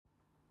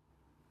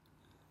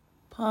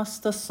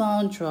Pastor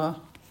Sandra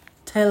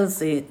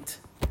tells it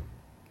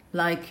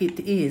like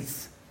it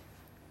is.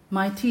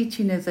 My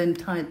teaching is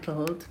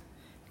entitled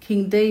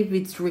King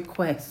David's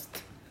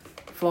Request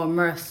for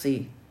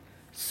Mercy.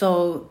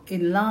 So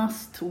in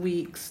last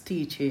week's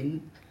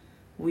teaching,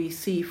 we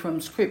see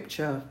from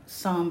Scripture,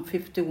 Psalm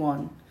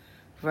 51,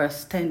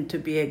 verse 10 to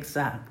be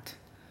exact,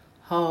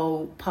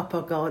 how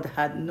Papa God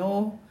had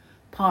no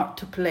part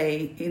to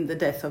play in the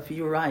death of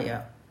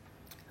Uriah.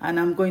 And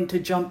I'm going to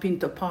jump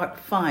into part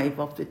 5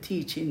 of the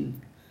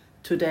teaching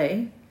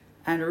today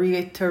and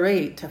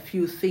reiterate a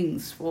few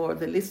things for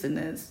the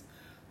listeners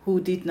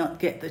who did not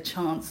get the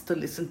chance to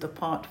listen to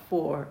part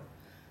 4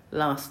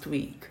 last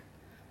week.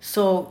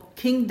 So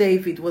King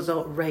David was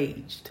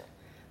outraged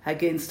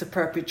against the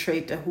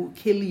perpetrator who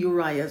killed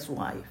Uriah's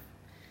wife.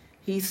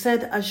 He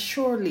said, "As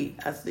surely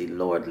as the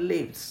Lord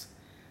lives,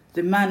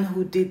 the man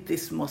who did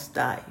this must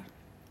die.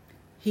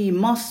 He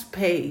must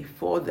pay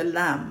for the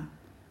lamb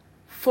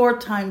 4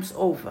 times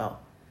over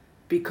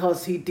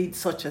because he did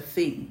such a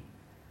thing."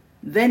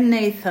 Then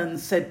Nathan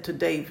said to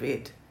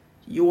David,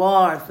 "You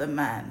are the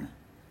man.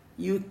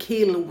 You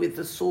kill with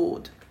the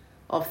sword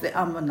of the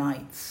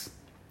Ammonites,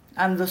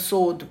 and the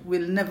sword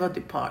will never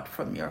depart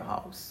from your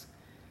house,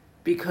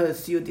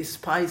 because you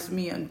despised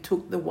me and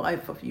took the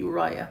wife of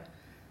Uriah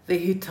the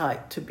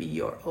Hittite to be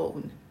your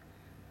own."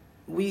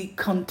 We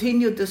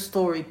continued the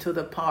story to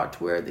the part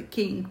where the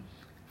king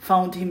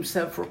found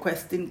himself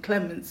requesting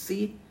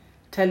clemency,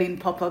 telling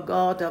Papa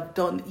God, "I've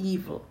done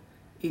evil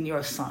in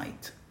your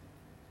sight."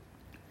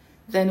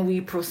 Then we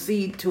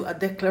proceed to a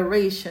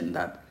declaration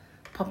that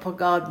Papa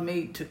God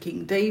made to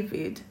King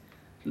David,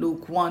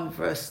 Luke 1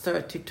 verse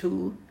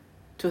 32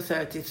 to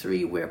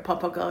 33, where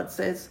Papa God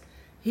says,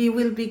 "He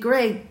will be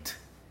great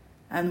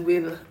and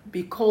will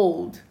be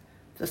called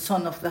the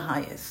Son of the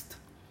Highest.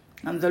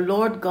 And the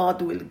Lord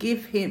God will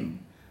give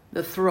him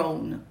the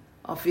throne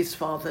of his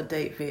father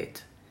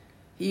David.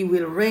 He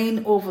will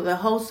reign over the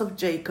house of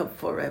Jacob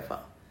forever,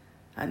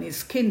 and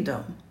his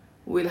kingdom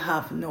will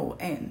have no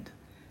end."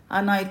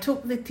 And I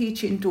took the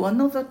teaching to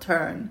another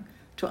turn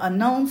to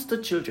announce to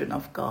children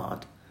of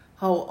God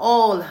how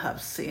all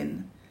have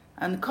sinned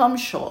and come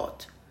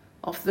short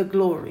of the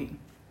glory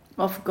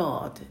of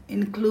God,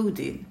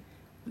 including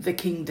the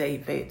King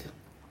David.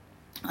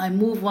 I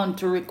move on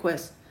to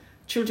request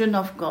children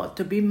of God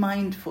to be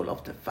mindful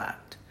of the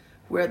fact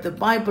where the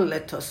Bible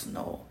let us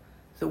know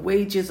the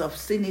wages of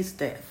sin is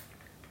death,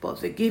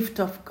 but the gift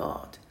of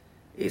God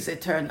is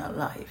eternal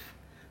life.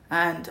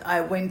 And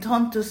I went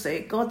on to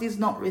say God is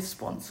not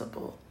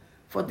responsible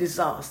for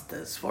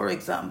disasters, for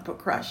example,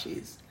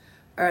 crashes,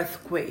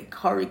 earthquake,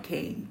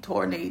 hurricane,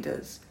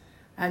 tornadoes,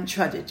 and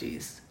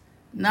tragedies.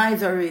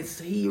 Neither is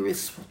he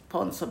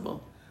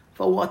responsible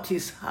for what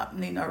is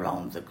happening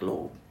around the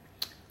globe.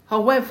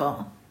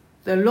 However,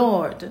 the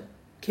Lord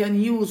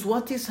can use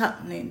what is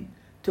happening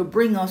to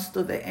bring us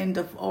to the end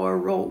of our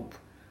rope,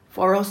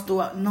 for us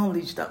to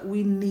acknowledge that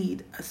we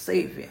need a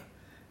Savior.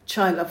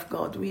 Child of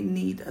God, we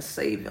need a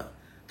Savior.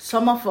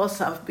 Some of us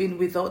have been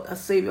without a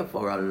Savior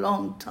for a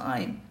long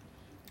time.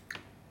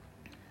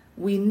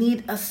 We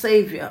need a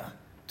Savior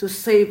to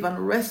save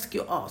and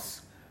rescue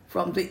us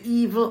from the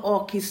evil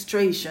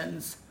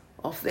orchestrations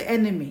of the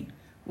enemy.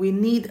 We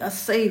need a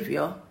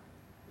Savior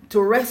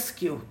to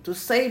rescue, to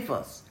save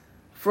us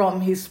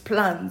from his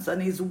plans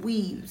and his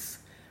weaves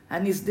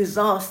and his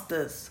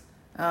disasters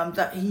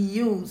that he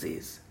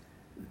uses.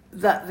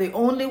 That the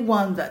only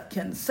one that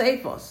can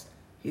save us,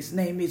 his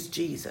name is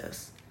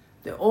Jesus.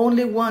 The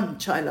only one,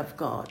 child of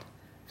God,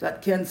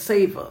 that can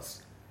save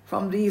us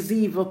from these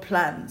evil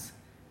plans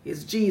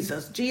is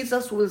Jesus.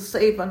 Jesus will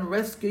save and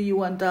rescue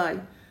you and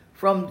I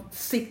from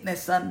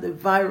sickness and the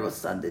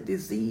virus and the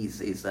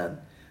diseases and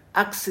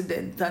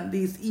accident and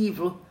these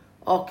evil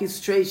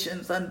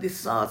orchestrations and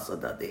disaster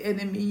that the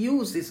enemy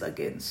uses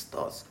against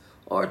us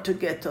or to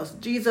get us.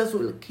 Jesus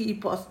will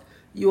keep us,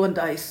 you and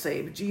I,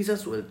 saved.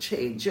 Jesus will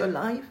change your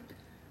life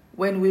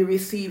when we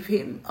receive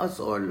him as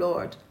our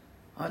Lord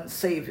and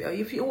Savior.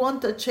 If you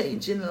want a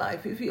change in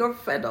life, if you're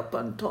fed up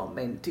and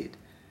tormented,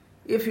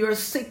 if you're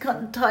sick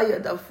and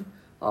tired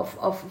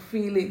of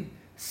feeling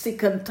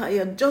sick and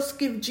tired, just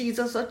give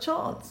Jesus a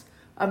chance.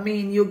 I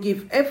mean, you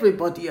give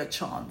everybody a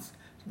chance.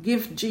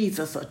 Give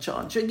Jesus a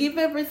chance. You give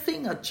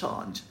everything a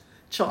chance.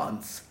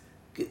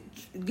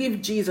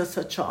 Give Jesus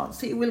a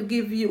chance. He will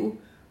give you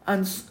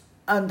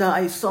and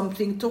I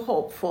something to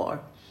hope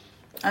for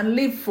and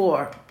live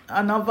for.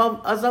 And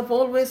as I've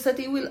always said,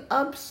 he will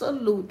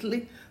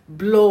absolutely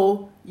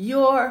blow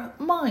your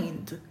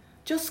mind.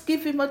 Just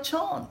give him a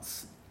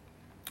chance.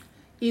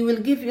 He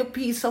will give you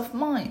peace of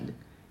mind.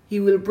 He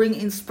will bring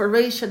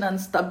inspiration and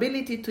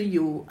stability to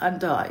you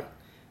and I.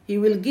 He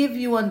will give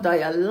you and I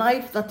a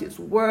life that is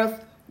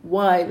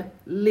worthwhile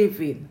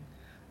living,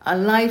 a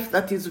life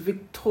that is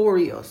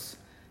victorious.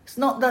 It's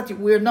not that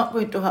we're not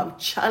going to have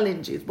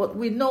challenges, but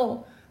we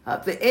know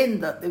at the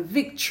end that the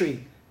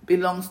victory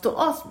belongs to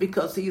us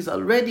because he's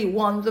already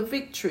won the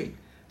victory.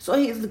 So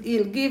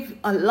he'll give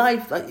a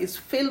life that is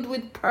filled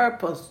with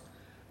purpose,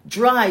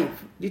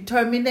 drive,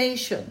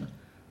 determination,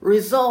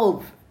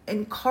 resolve,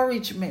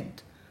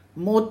 encouragement,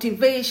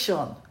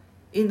 motivation,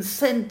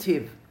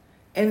 incentive,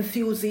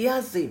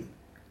 enthusiasm,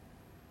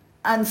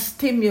 and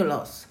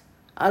stimulus.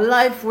 A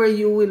life where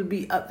you will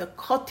be at the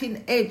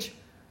cutting edge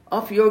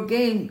of your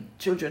game,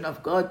 children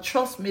of God.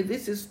 Trust me,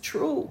 this is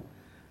true.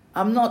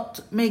 I'm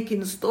not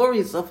making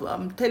stories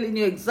I'm telling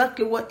you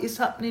exactly what is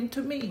happening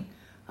to me.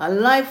 A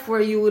life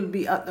where you will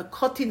be at the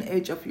cutting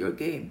edge of your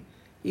game.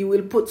 He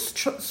will put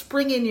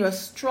spring in your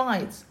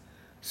strides.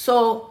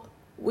 So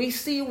we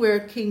see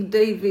where King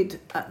David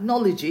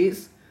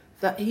acknowledges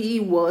that he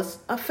was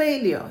a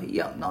failure.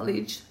 He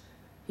acknowledged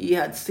he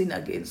had sinned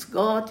against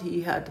God.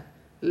 He had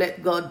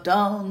let God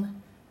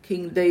down.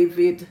 King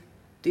David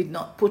did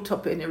not put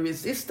up any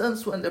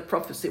resistance when the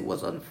prophecy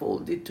was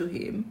unfolded to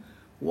him.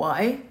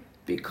 Why?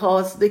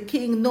 Because the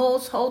king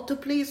knows how to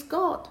please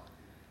God.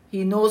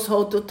 He knows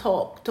how to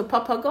talk to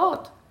Papa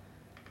God.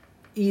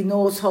 He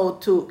knows how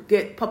to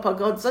get Papa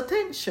God's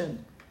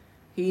attention.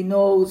 He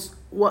knows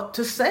what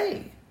to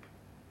say.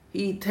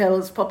 He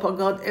tells Papa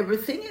God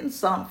everything in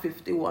Psalm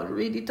 51.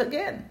 Read it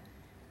again.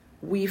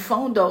 We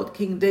found out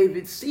King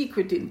David's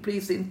secret in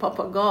pleasing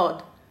Papa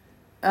God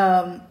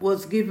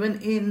was given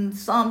in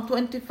Psalm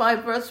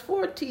 25 verse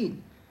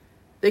 14.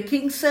 The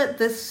king said,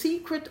 the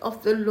secret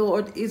of the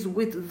Lord is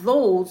with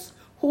those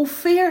who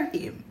fear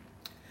him,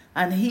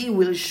 and he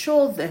will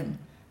show them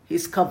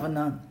his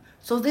covenant.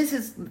 So this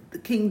is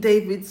King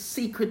David's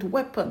secret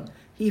weapon.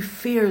 He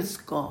fears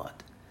God.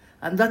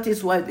 And that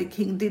is why the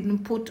king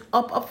didn't put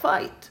up a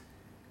fight.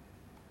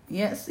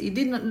 Yes, he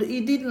didn't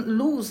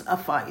lose a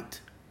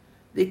fight.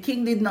 The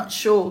king did not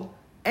show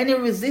any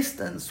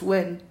resistance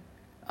when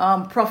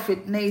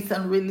Prophet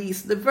Nathan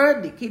released the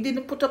verdict. He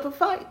didn't put up a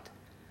fight.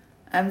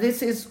 And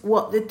this is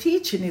what the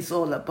teaching is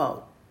all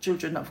about,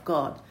 children of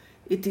God.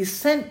 It is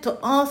sent to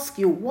ask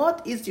you,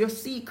 what is your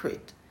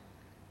secret?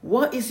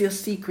 What is your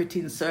secret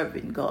in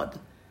serving God?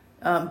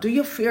 Do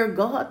you fear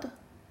God?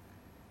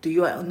 Do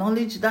you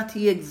acknowledge that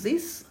he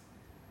exists?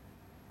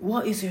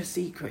 What is your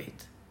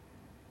secret?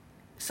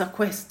 It's a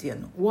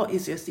question. What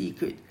is your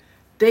secret?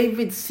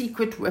 David's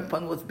secret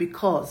weapon was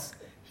because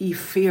he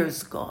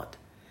fears God.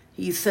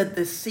 He said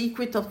the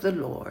secret of the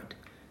Lord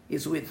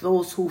is with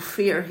those who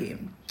fear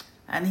him,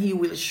 and he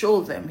will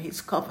show them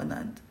his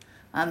covenant.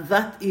 And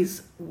that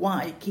is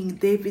why King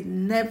David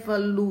never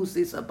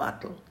loses a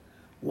battle.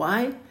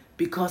 Why?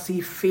 Because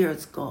he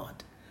fears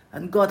God.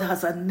 And God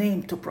has a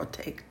name to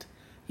protect.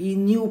 He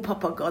knew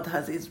Papa God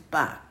has his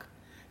back.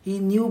 He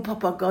knew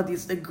Papa God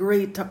is the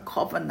greater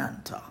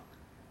covenanter.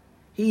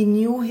 He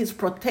knew his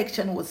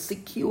protection was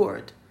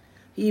secured.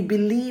 He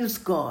believes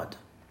God.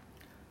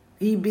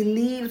 He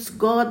believes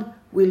God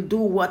will do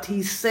what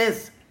he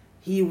says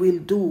he will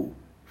do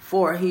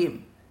for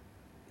him.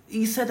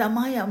 He said, am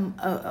I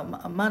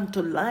a man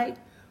to lie,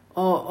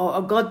 or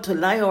a God to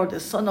lie, or the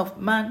Son of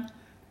Man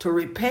to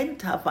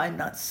repent? Have I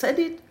not said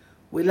it?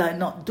 Will I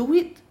not do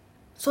it?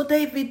 So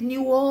David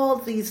knew all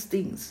these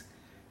things.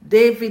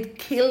 David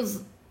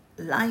kills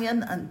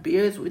lion and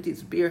bears with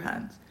his bare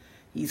hands.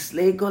 He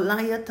slay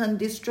Goliath and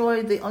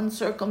destroyed the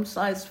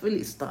uncircumcised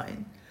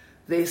Philistine.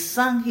 They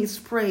sang his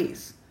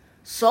praise.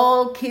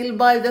 Saul killed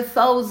by the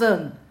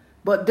 1,000,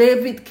 but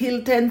David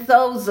killed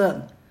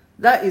 10,000.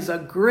 That is a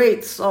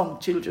great song,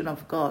 children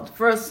of God.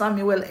 1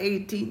 Samuel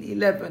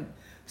 18:11.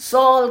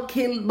 Saul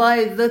killed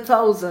by the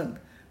 1,000,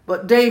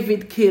 but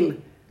David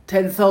killed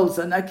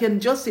 10,000. I can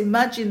just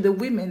imagine the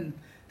women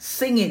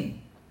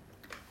singing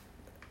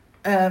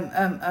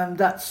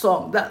that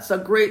song. That's a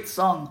great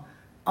song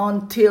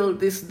until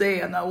this day,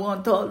 and I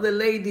want all the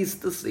ladies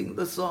to sing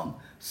the song.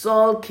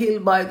 Saul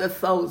killed by the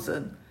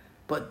 1,000,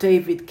 but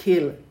David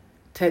killed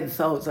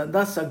 10,000.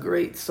 That's a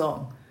great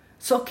song.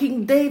 So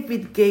King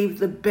David gave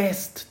the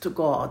best to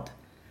God.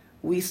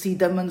 We see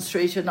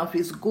demonstration of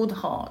his good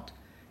heart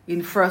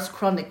in 1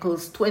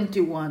 Chronicles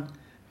 21,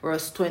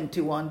 verse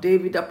 21.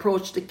 David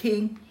approached the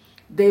king.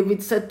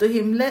 David said to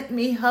him, let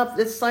me have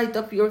the sight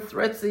of your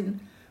threshing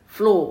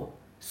floor,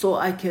 so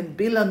I can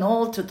build an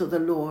altar to the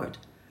Lord,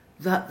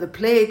 that the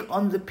plague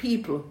on the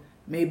people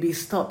may be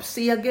stopped.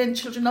 See again,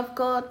 children of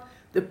God,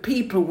 the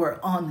people were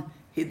on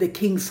the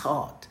king's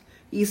heart.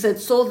 He said,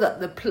 so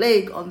that the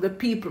plague on the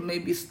people may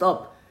be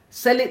stopped,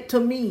 sell it to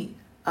me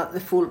at the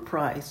full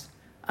price.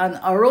 And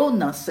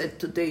Araunah said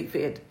to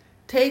David,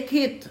 take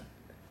it,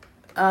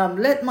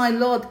 let my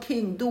lord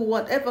king do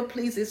whatever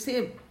pleases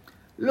him.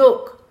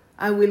 Look,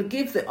 I will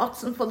give the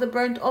oxen for the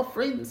burnt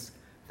offerings,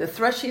 the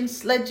threshing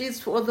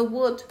sledges for the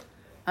wood,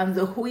 and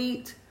the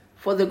wheat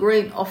for the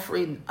grain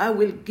offering. I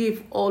will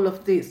give all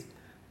of this.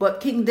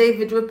 But King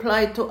David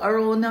replied to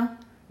Araunah,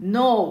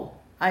 no,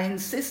 I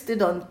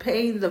insisted on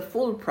paying the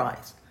full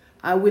price.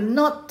 I will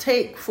not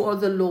take for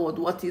the Lord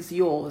what is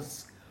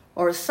yours,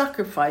 or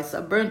sacrifice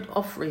a burnt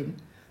offering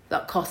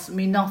that costs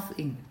me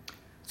nothing.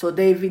 So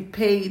David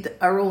paid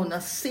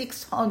Araunah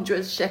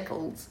 600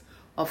 shekels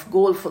of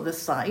gold for the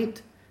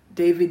site.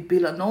 David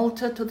built an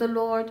altar to the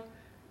Lord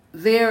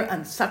there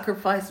and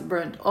sacrificed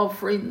burnt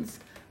offerings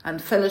and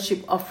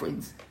fellowship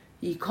offerings.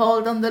 He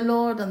called on the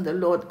Lord, and the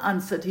Lord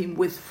answered him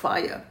with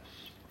fire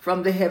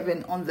from the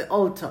heaven on the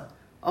altar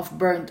of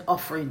burnt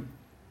offering.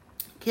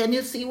 Can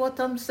you see what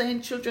I'm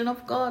saying, children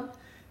of God?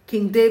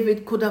 King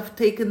David could have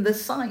taken the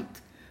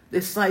site.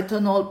 The site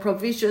and all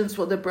provisions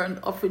for the burnt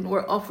offering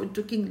were offered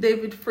to King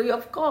David free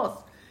of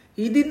cost.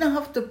 He didn't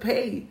have to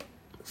pay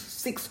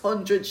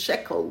 600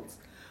 shekels.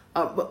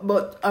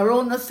 But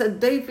Araunah said,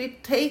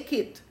 David, take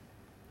it.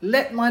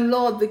 Let my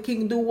lord the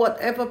king do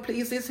whatever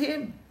pleases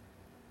him.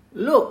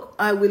 Look,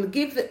 I will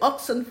give the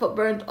oxen for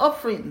burnt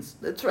offerings,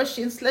 the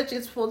threshing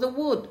sledges for the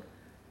wood,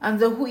 and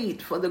the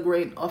wheat for the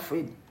grain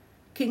offering.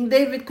 King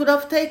David could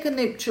have taken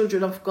it,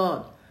 children of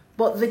God.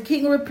 But the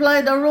king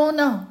replied,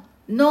 Araunah,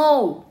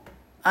 no,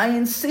 I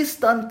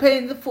insist on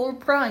paying the full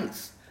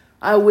price.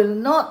 I will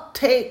not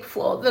take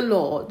for the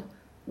Lord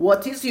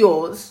what is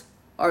yours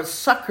or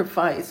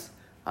sacrifice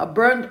a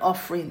burnt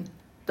offering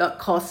that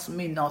costs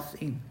me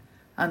nothing.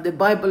 And the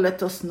Bible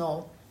let us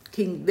know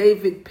King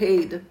David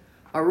paid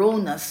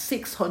Araunah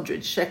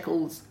 600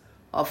 shekels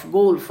of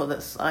gold for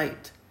the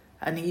site,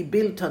 and he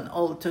built an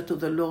altar to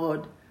the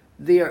Lord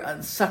there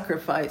and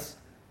sacrificed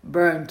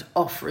burnt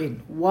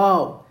offering.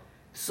 Wow.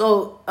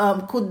 So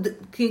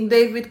King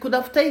David could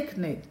have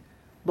taken it,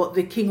 but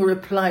the king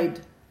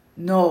replied,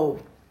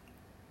 no.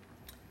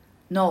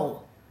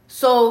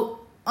 So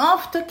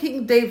after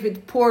King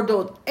David poured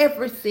out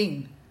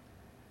everything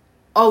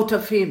out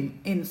of him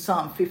in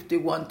Psalm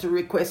 51 to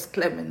request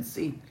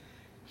clemency,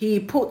 he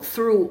put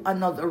through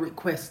another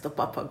request to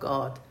Papa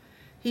God.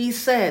 He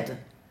said,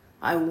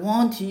 I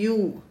want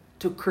you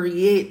to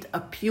create a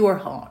pure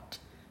heart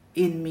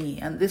in me.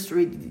 And this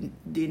reading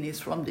is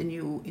from the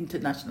New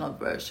International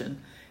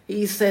Version.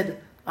 He said,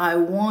 I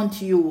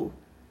want you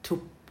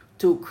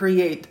to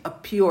create a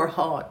pure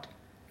heart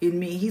in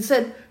me. He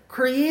said,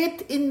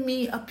 create in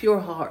me a pure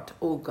heart,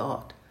 O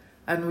God,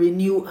 and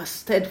renew a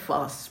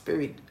steadfast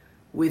spirit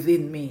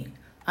within me.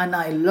 And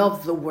I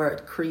love the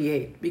word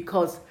create,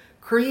 because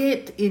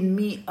create in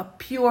me a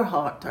pure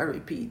heart, I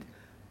repeat,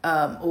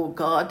 O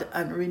God,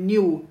 and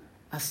renew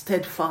a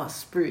steadfast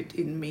spirit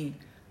in me.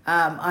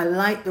 I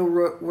like the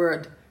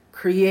word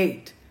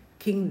create.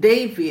 King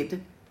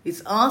David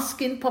is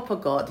asking Papa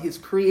God, his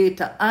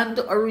creator and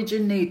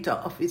originator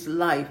of his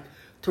life,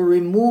 to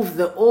remove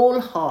the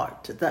old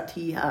heart that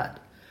he had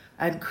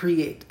and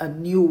create a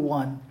new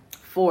one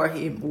for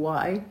him.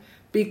 Why?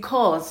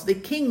 Because the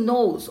king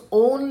knows,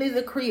 only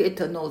the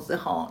creator knows the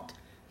heart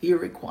he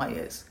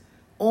requires.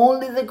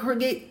 Only the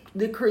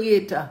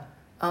creator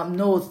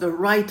knows the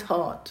right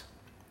heart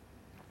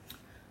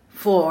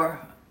for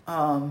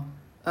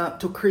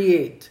to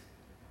create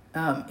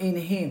in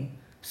him.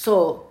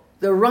 So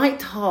the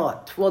right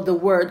heart for the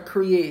word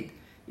create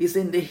is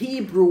in the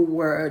Hebrew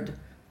word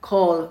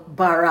called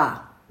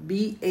bara,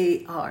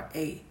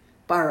 B-A-R-A,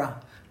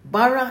 bara.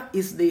 Bara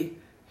is the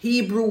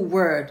Hebrew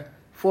word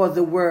for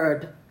the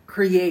word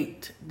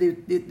create.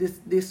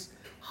 This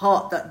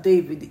heart that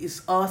David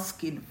is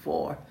asking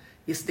for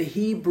is the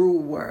Hebrew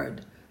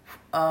word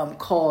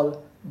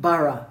called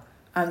bara.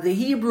 And the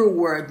Hebrew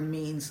word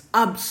means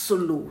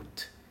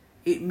absolute.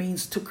 It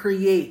means to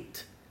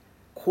create,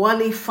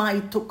 qualify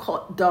to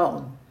cut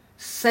down,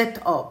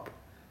 set up,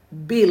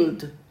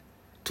 build,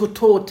 to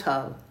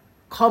total,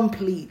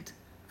 complete,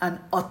 and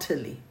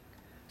utterly.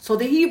 So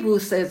the Hebrew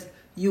says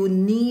you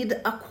need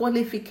a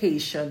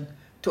qualification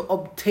to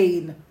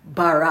obtain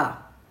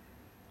bara.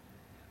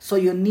 So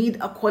you need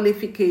a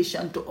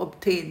qualification to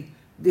obtain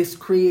this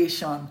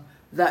creation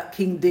that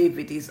King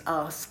David is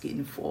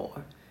asking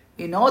for.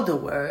 In other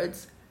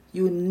words,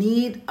 you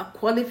need a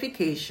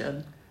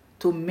qualification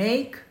to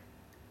make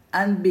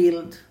and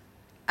build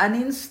and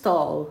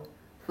install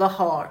the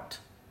heart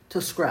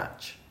to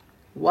scratch.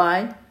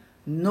 Why?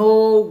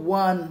 No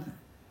one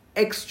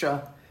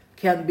extra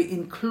can be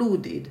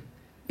included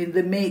in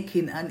the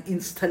making and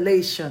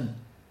installation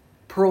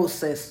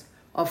process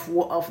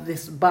of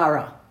this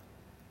bara.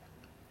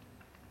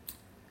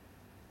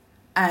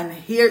 And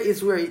here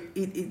is where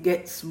it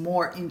gets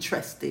more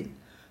interesting.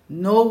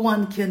 No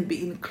one can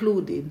be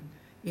included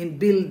in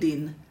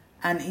building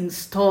and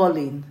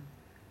installing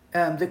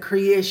the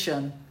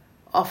creation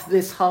of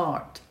this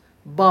heart,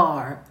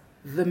 bar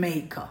the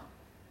maker.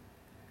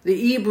 The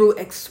Hebrew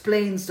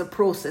explains the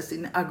process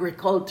in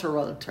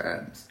agricultural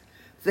terms.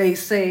 They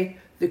say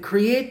the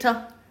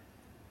creator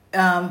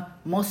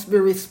must be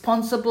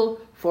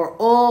responsible for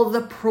all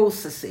the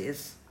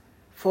processes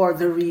for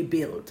the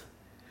rebuild.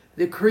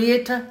 The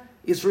creator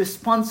is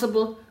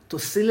responsible to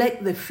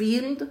select the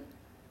field.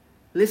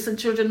 Listen,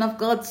 children of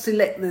God,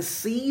 select the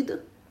seed.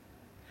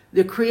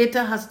 The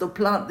creator has to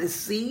plant the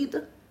seed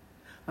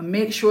and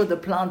make sure the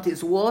plant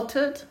is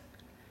watered.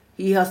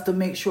 He has to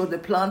make sure the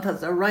plant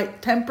has the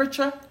right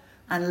temperature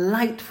and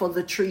light for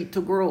the tree to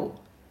grow.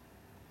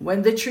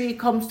 When the tree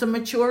comes to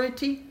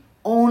maturity,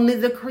 only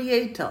the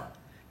creator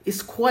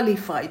is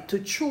qualified to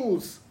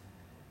choose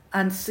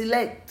and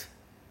select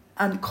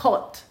and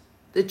cut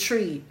the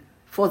tree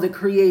for the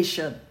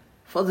creation,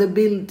 for the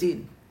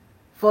building,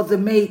 for the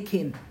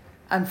making,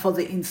 and for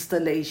the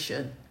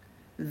installation.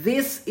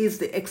 This is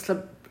the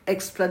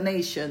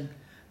explanation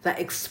that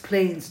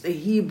explains the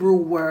Hebrew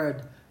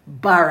word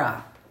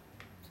bara.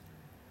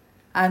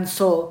 And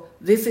so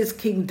this is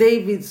King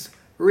David's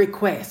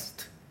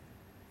request.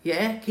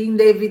 Yeah, King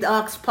David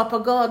asked Papa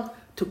God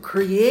to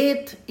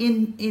create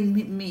in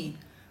me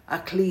a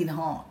clean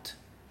heart.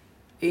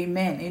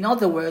 Amen. In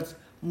other words,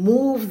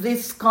 move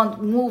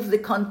the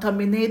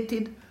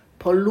contaminated,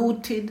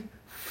 polluted,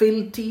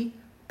 filthy,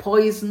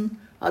 poison,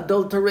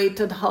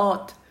 adulterated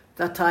heart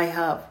that I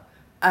have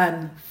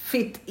and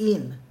fit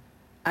in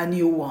a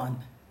new one.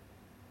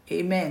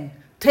 Amen.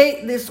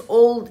 Take this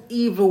old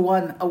evil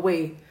one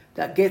away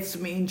that gets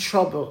me in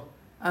trouble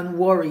and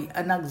worry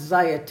and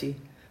anxiety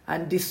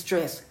and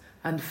distress,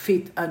 and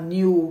fit a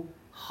new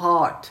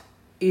heart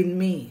in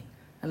me,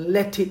 and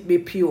let it be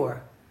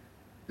pure.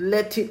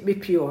 Let it be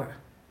pure.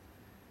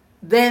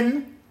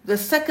 Then the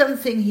second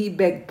thing he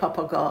begged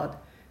Papa God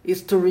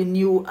is to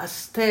renew a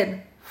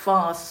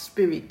steadfast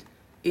spirit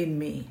in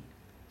me.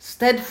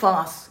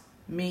 Steadfast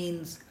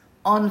means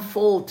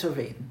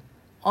unfaltering,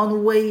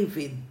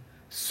 unwavering,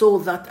 so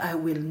that I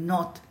will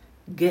not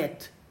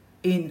get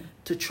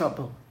into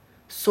trouble,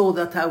 so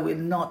that I will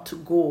not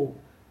go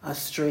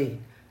astray.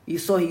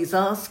 So he's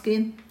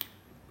asking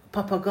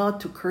Papa God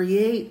to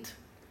create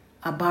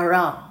a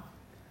bara,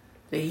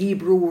 the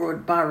Hebrew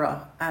word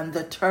bara, and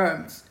the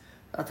terms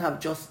that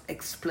I've just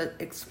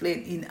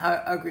explained in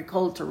our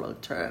agricultural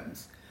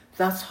terms.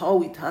 That's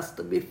how it has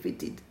to be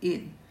fitted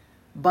in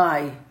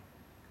by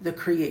the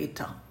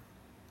Creator.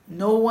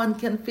 No one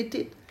can fit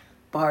it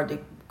but the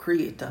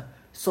Creator.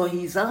 So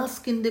he's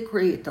asking the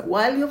Creator,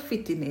 while you're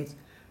fitting it,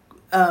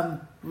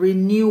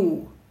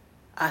 renew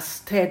a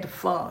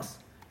steadfast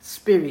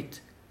spirit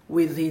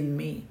within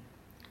me.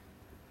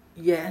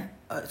 Yeah,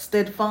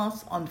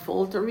 steadfast,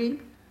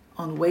 unfaltering,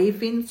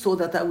 unwavering, so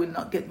that I will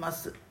not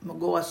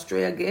go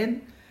astray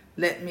again.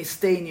 Let me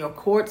stay in your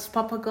courts,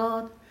 Papa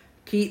God.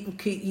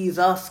 He's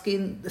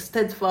asking the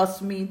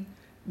steadfast me.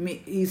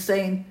 He's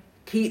saying,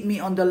 keep me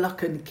under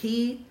lock and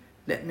key.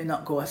 Let me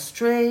not go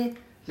astray.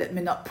 Let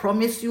me not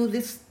promise you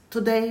this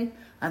today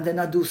and then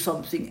I do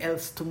something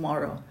else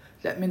tomorrow.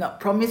 Let me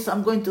not promise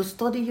I'm going to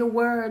study your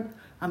word.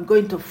 I'm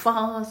going to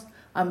fast.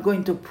 I'm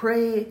going to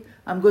pray.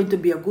 I'm going to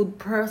be a good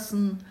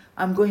person.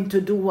 I'm going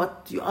to do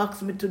what you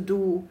ask me to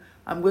do.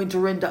 I'm going to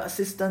render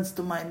assistance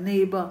to my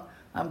neighbor.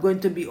 I'm going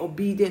to be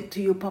obedient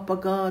to you, Papa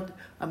God.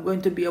 I'm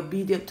going to be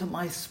obedient to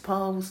my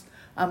spouse.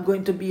 I'm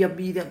going to be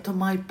obedient to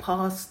my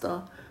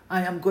pastor.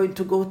 I am going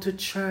to go to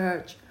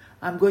church.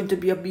 I'm going to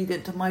be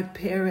obedient to my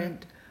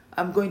parent.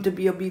 I'm going to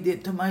be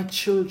obedient to my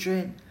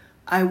children.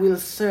 I will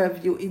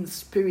serve you in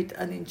spirit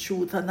and in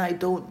truth, and I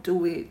don't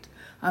do it.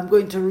 I'm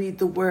going to read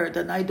the word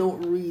and I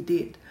don't read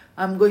it.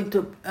 I'm going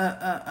to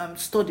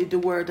study the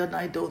word and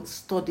I don't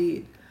study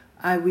it.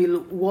 I will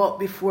walk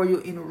before you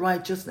in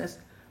righteousness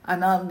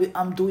and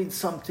I'm doing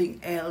something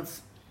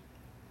else.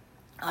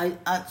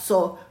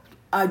 So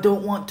I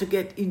don't want to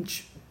get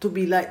to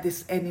be like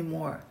this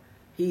anymore.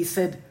 He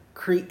said,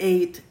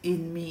 create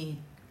in me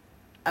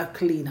a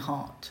clean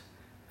heart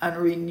and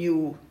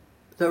renew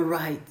the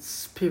right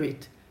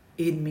spirit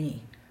in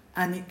me.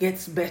 And it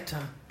gets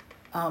better.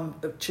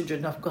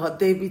 Children of God,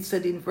 David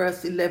said in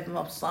verse 11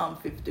 of Psalm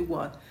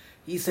 51,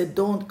 he said,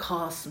 don't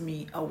cast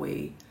me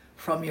away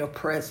from your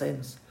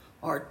presence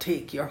or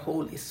take your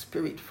Holy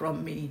Spirit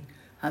from me.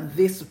 And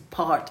this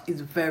part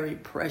is very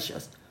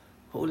precious,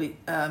 holy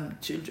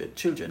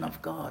children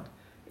of God.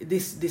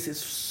 This is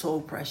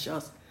so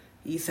precious.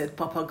 He said,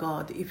 Papa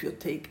God, if you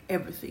take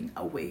everything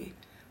away,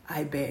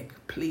 I beg,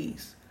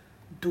 please,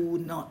 do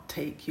not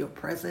take your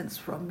presence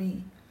from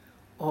me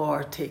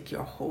or take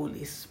your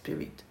Holy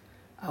Spirit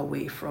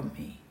away from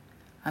me.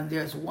 And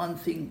there's one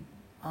thing,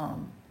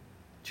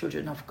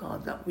 children of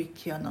God, that we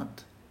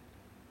cannot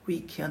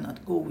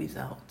go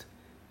without,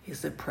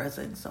 is the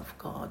presence of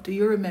God. Do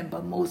you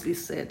remember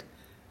Moses said,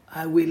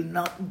 I will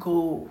not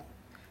go.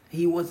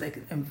 He was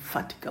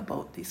emphatic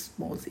about this,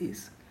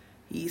 Moses.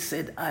 He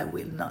said, I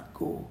will not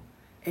go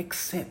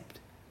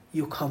except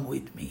you come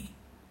with me.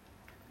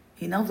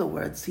 In other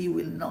words, he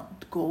will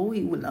not go,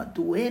 he will not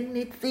do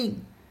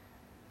anything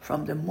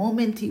from the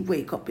moment he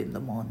wake up in the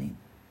morning.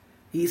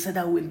 He said,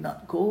 I will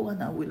not go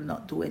and I will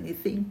not do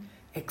anything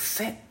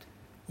except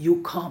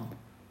you come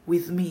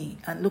with me.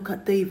 And look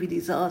at David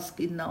is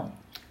asking now,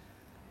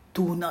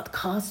 do not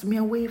cast me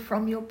away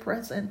from your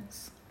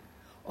presence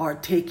or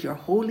take your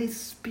Holy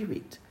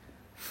Spirit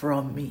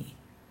from me.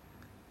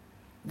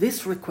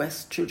 This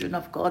request, children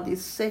of God,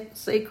 is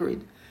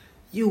sacred.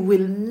 You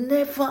will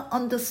never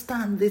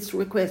understand this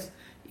request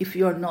if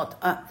you're not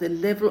at the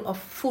level of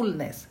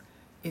fullness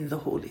in the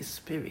Holy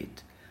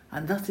Spirit.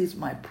 And that is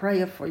my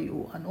prayer for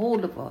you and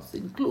all of us,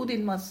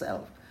 including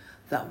myself,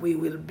 that we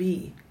will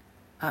be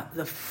at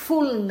the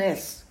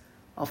fullness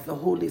of the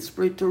Holy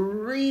Spirit to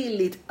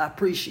really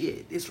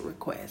appreciate this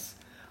request.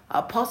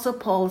 Apostle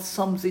Paul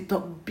sums it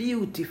up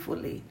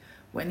beautifully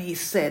when he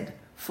said,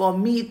 for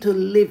me to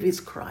live is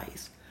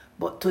Christ,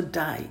 but to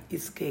die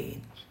is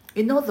gain.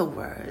 In other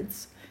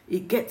words,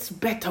 it gets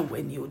better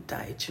when you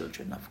die,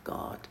 children of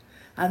God.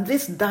 And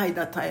this die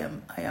that I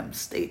am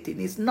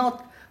stating is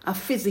not a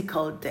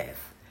physical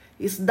death.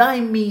 This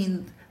death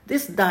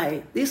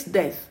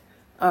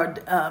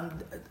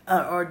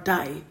or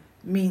die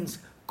means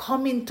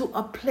come into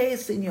a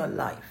place in your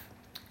life,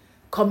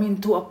 come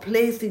into a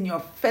place in your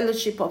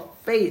fellowship of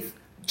faith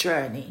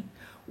journey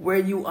where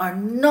you are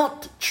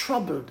not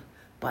troubled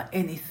by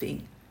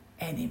anything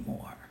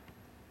anymore.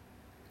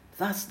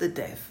 That's the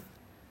death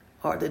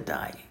or the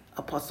die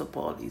Apostle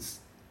Paul is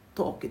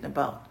talking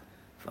about.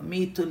 For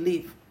me to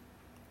live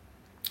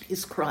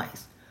is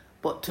Christ,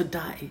 but to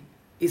die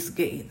is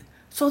gain.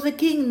 So the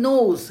king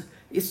knows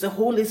it's the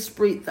Holy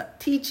Spirit that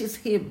teaches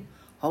him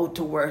how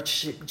to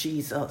worship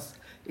Jesus.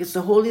 It's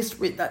the Holy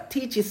Spirit that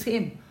teaches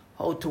him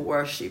how to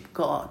worship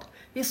God.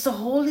 It's the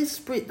Holy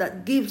Spirit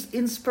that gives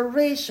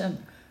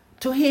inspiration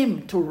to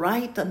him to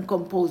write and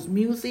compose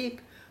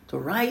music, to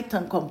write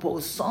and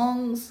compose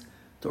songs,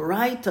 to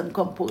write and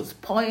compose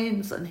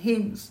poems and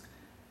hymns.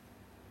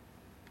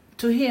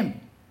 To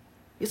him,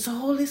 it's the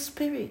Holy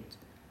Spirit.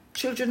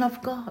 Children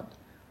of God,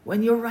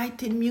 when you're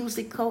writing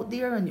music out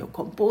there and you're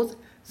composing,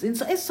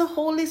 it's the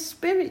Holy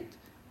Spirit,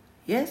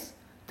 yes,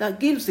 that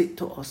gives it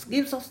to us,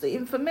 gives us the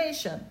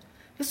information.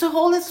 It's the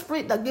Holy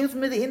Spirit that gives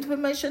me the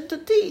information to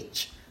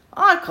teach.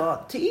 I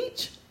can't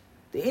teach.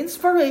 The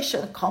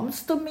inspiration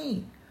comes to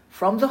me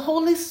from the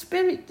Holy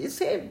Spirit. It's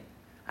him.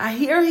 I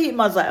hear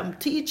him as I am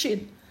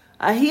teaching.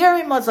 I hear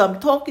him as I'm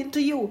talking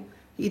to you.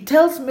 He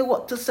tells me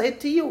what to say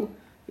to you.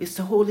 It's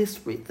the Holy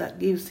Spirit that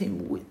gives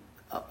him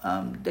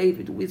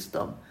David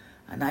wisdom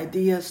and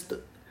ideas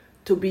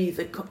to be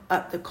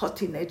at the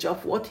cutting edge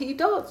of what he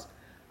does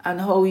and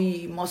how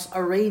he must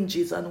arrange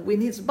his and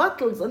win his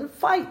battles and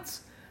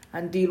fights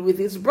and deal with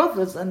his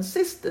brothers and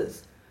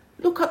sisters.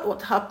 Look at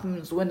what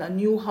happens when a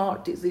new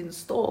heart is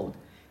installed.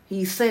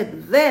 He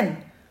said,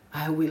 then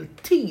I will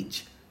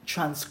teach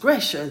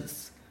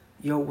transgressors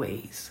your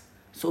ways,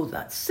 so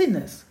that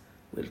sinners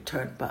will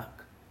turn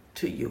back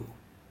to you.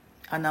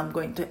 And I'm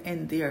going to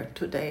end there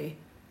today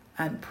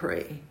and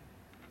pray.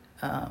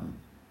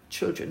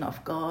 Children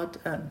of God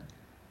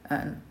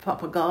and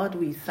Papa God,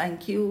 we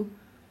thank you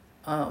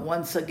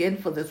once again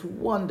for this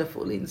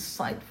wonderful,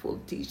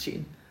 insightful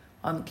teaching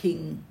on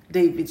King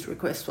David's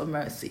request for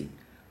mercy.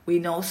 We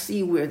now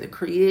see where the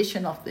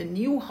creation of the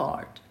new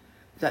heart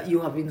that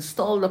you have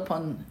installed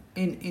upon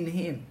in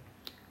him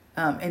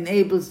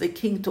enables the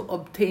king to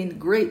obtain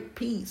great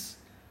peace,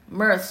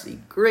 mercy,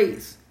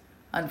 grace,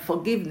 and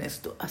forgiveness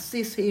to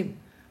assist him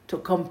to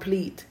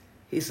complete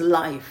his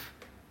life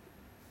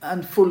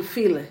and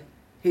fulfill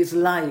his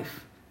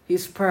life,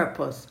 his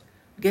purpose,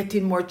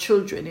 getting more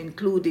children,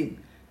 including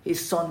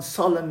his son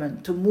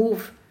Solomon, to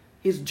move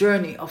his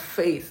journey of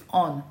faith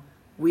on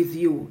with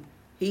you.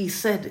 He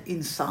said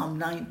in Psalm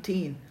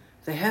 19,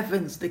 the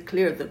heavens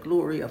declare the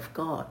glory of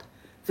God.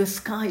 The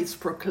skies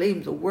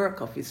proclaim the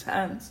work of his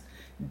hands.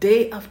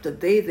 Day after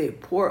day they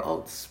pour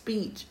out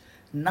speech.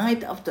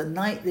 Night after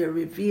night they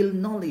reveal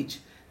knowledge.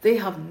 They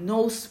have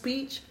no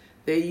speech.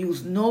 They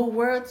use no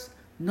words.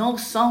 No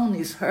sound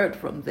is heard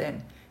from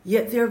them.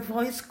 Yet their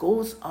voice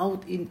goes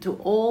out into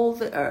all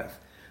the earth.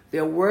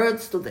 Their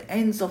words to the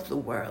ends of the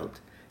world.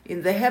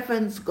 In the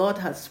heavens God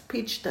has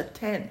pitched a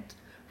tent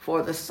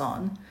for the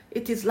sun.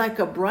 It is like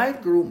a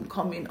bridegroom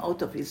coming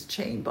out of his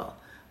chamber,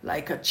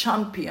 like a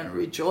champion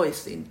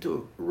rejoicing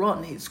to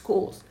run his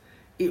course.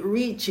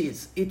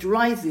 It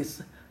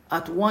rises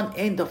at one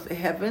end of the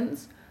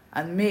heavens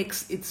and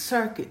makes its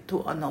circuit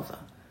to another.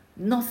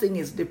 Nothing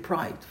is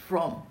deprived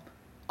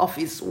of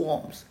its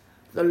warmth.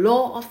 The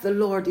law of the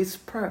Lord is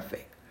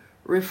perfect,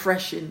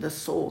 refreshing the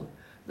soul.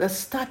 The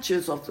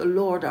statutes of the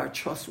Lord are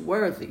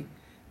trustworthy,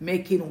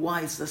 making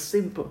wise the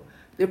simple.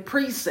 The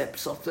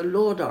precepts of the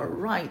Lord are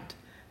right,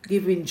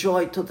 giving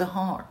joy to the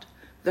heart.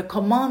 The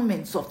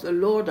commandments of the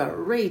Lord are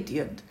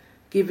radiant,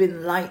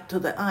 giving light to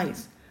the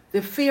eyes.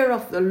 The fear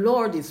of the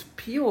Lord is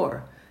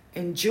pure,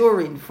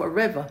 enduring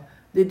forever.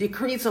 The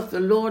decrees of the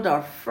Lord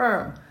are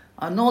firm,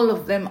 and all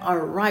of them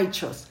are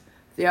righteous.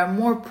 They are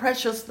more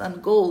precious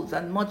than gold,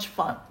 than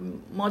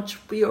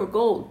much pure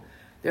gold.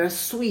 They are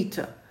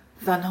sweeter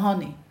than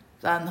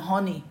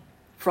honey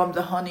from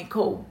the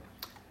honeycomb.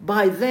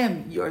 By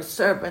them your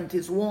servant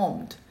is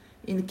warmed.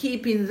 In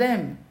keeping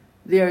them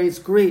there is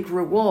great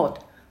reward.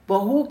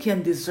 But who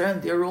can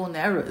discern their own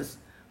errors?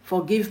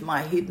 Forgive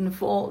my hidden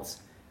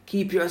faults.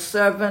 Keep your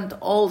servant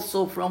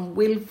also from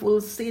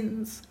willful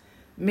sins.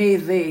 May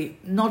they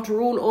not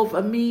rule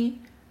over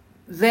me.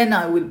 Then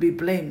I will be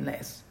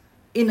blameless,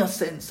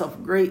 innocent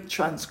of great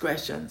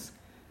transgressions.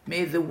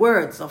 May the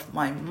words of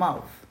my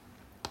mouth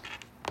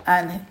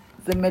and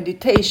the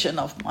meditation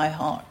of my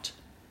heart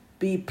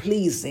be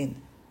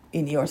pleasing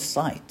in your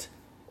sight,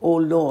 O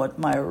Lord,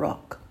 my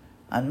rock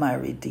and my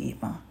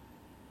redeemer.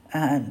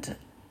 And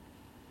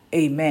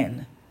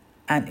amen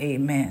and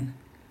amen.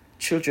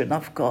 Children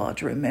of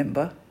God,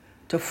 remember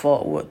to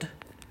forward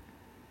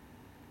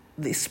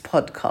this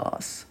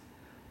podcast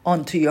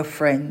onto your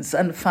friends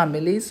and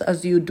families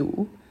as you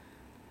do.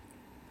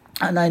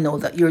 And I know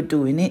that you're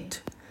doing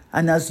it.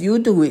 And as you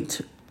do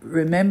it,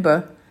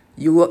 remember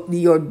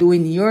you're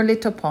doing your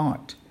little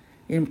part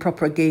in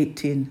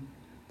propagating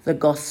the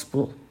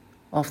gospel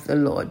of the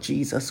Lord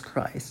Jesus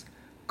Christ.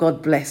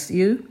 God bless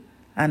you,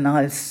 and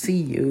I'll see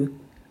you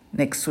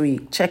next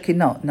week.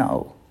 Checking out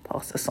now,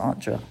 Pastor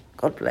Sandra.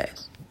 God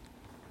bless.